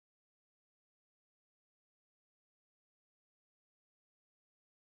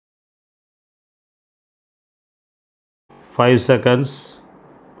5 seconds.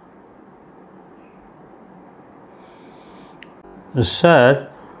 Sir,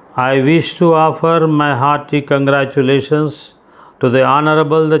 I wish to offer my hearty congratulations to the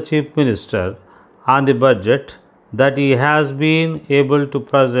Honorable the Chief Minister on the budget that he has been able to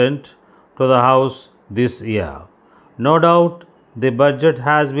present to the House this year. No doubt the budget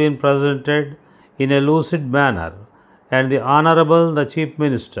has been presented in a lucid manner, and the Honorable the Chief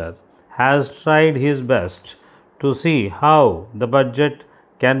Minister has tried his best to see how the budget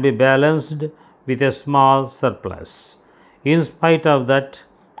can be balanced with a small surplus. In spite of that,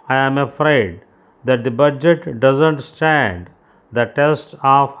 I am afraid that the budget doesn't stand the test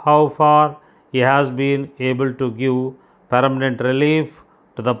of how far he has been able to give permanent relief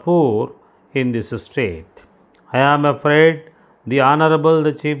to the poor in this state. I am afraid the Honorable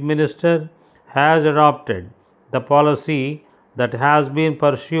the Chief Minister has adopted the policy that has been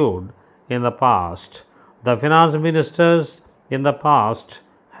pursued in the past. The finance ministers in the past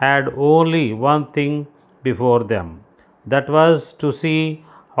had only one thing before them, that was to see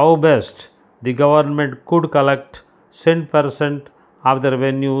how best the government could collect 10% of the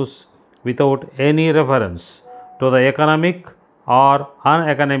revenues without any reference to the economic or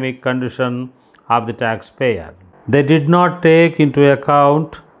uneconomic condition of the taxpayer. They did not take into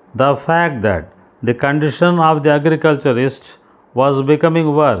account the fact that the condition of the agriculturist was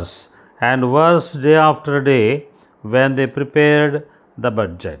becoming worse and worse day after day when they prepared the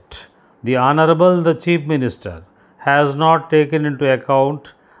budget. The Honorable the Chief Minister has not taken into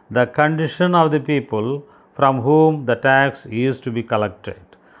account the condition of the people from whom the tax is to be collected.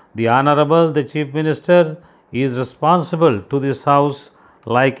 The Honorable the Chief Minister is responsible to this House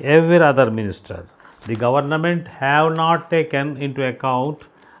like every other minister. The government have not taken into account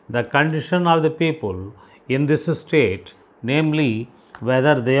the condition of the people in this state, namely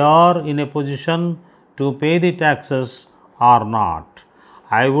whether they are in a position to pay the taxes or not.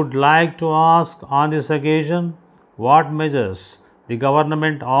 I would like to ask on this occasion what measures the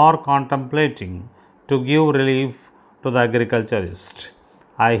government are contemplating to give relief to the agriculturist.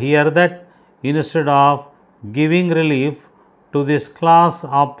 I hear that instead of giving relief to this class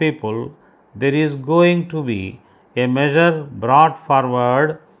of people, there is going to be a measure brought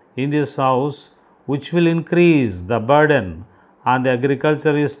forward in this House which will increase the burden on the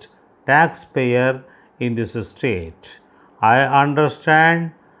agriculturist taxpayer in this state. I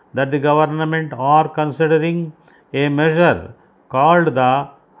understand that the government are considering a measure called the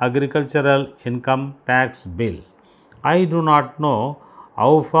Agricultural Income Tax Bill. I do not know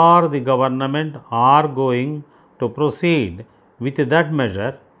how far the government are going to proceed with that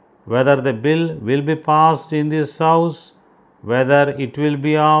measure, whether the bill will be passed in this House, whether it will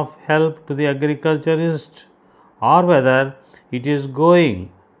be of help to the agriculturist, or whether it is going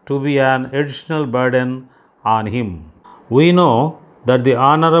to be an additional burden on him. We know that the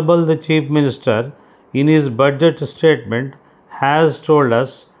Honorable the Chief Minister in his budget statement has told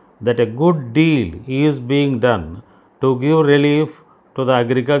us that a good deal is being done to give relief to the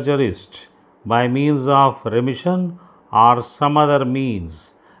agriculturist by means of remission or some other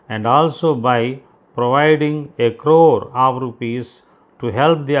means, and also by providing 1 crore of rupees to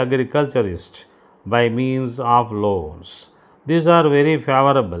help the agriculturist by means of loans. These are very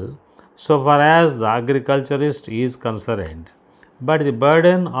favorable so far as the agriculturist is concerned, but the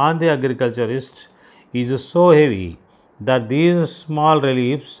burden on the agriculturist is so heavy that these small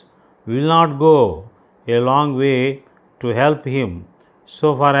reliefs will not go a long way to help him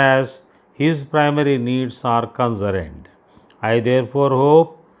so far as his primary needs are concerned. I therefore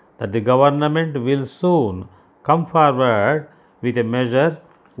hope that the government will soon come forward with a measure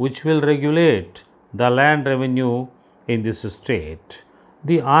which will regulate the land revenue in this state.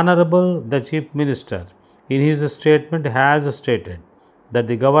 The Honorable the Chief Minister in his statement has stated that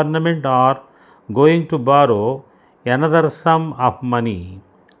the government are going to borrow another sum of money.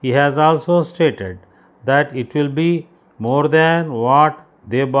 He has also stated that it will be more than what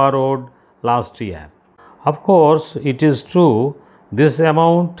they borrowed last year. Of course, it is true this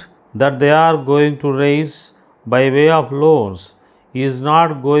amount that they are going to raise by way of loans is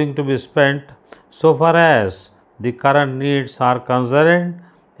not going to be spent so far as the current needs are concerned,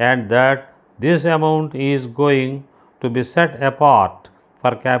 and that this amount is going to be set apart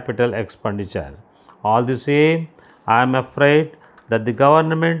for capital expenditure. All the same, I am afraid that the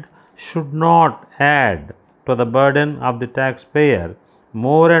government should not add to the burden of the taxpayer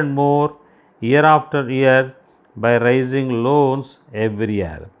more and more year after year by raising loans every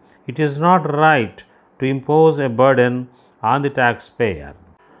year. It is not right to impose a burden on the taxpayer.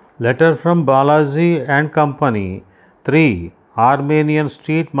 Letter from Balaji and Company, 3, Armenian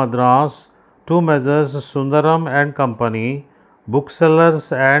Street, Madras, to Messrs. Sundaram and Company,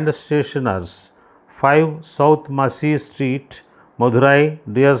 booksellers and stationers, 5 South Masi Street, Madurai.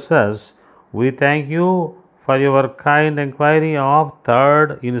 Dear sirs, we thank you for your kind inquiry of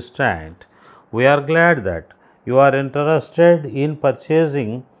 3rd instant. We are glad that you are interested in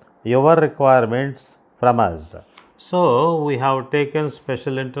purchasing your requirements from us. So, we have taken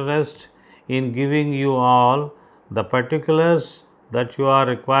special interest in giving you all the particulars that you are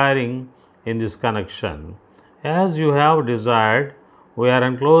requiring in this connection. As you have desired, we are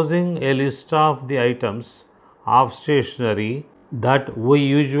enclosing a list of the items of stationery that we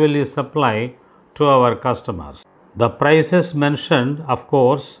usually supply to our customers. The prices mentioned, of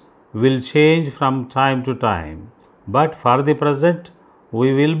course, will change from time to time, but for the present,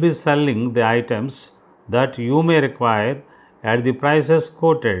 we will be selling the items that you may require at the prices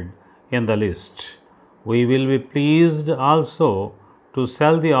quoted in the list. We will be pleased also to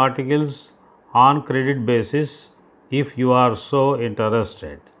sell the articles on credit basis if you are so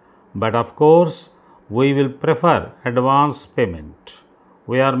interested. But of course, we will prefer advance payment.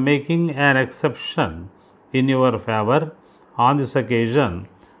 We are making an exception in your favor on this occasion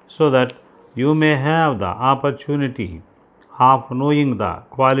so that you may have the opportunity of knowing the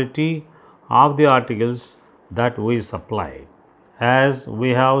quality of the articles that we supply. As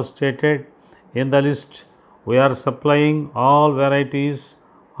we have stated in the list, we are supplying all varieties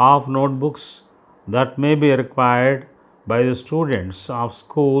of notebooks that may be required by the students of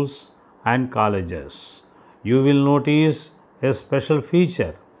schools and colleges. You will notice a special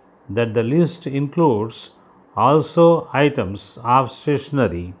feature that the list includes also items of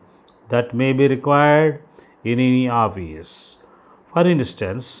stationery that may be required in any office. For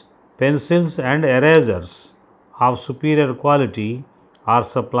instance, pencils and erasers of superior quality are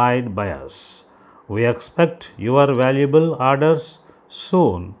supplied by us. We expect your valuable orders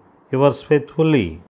soon. Yours faithfully,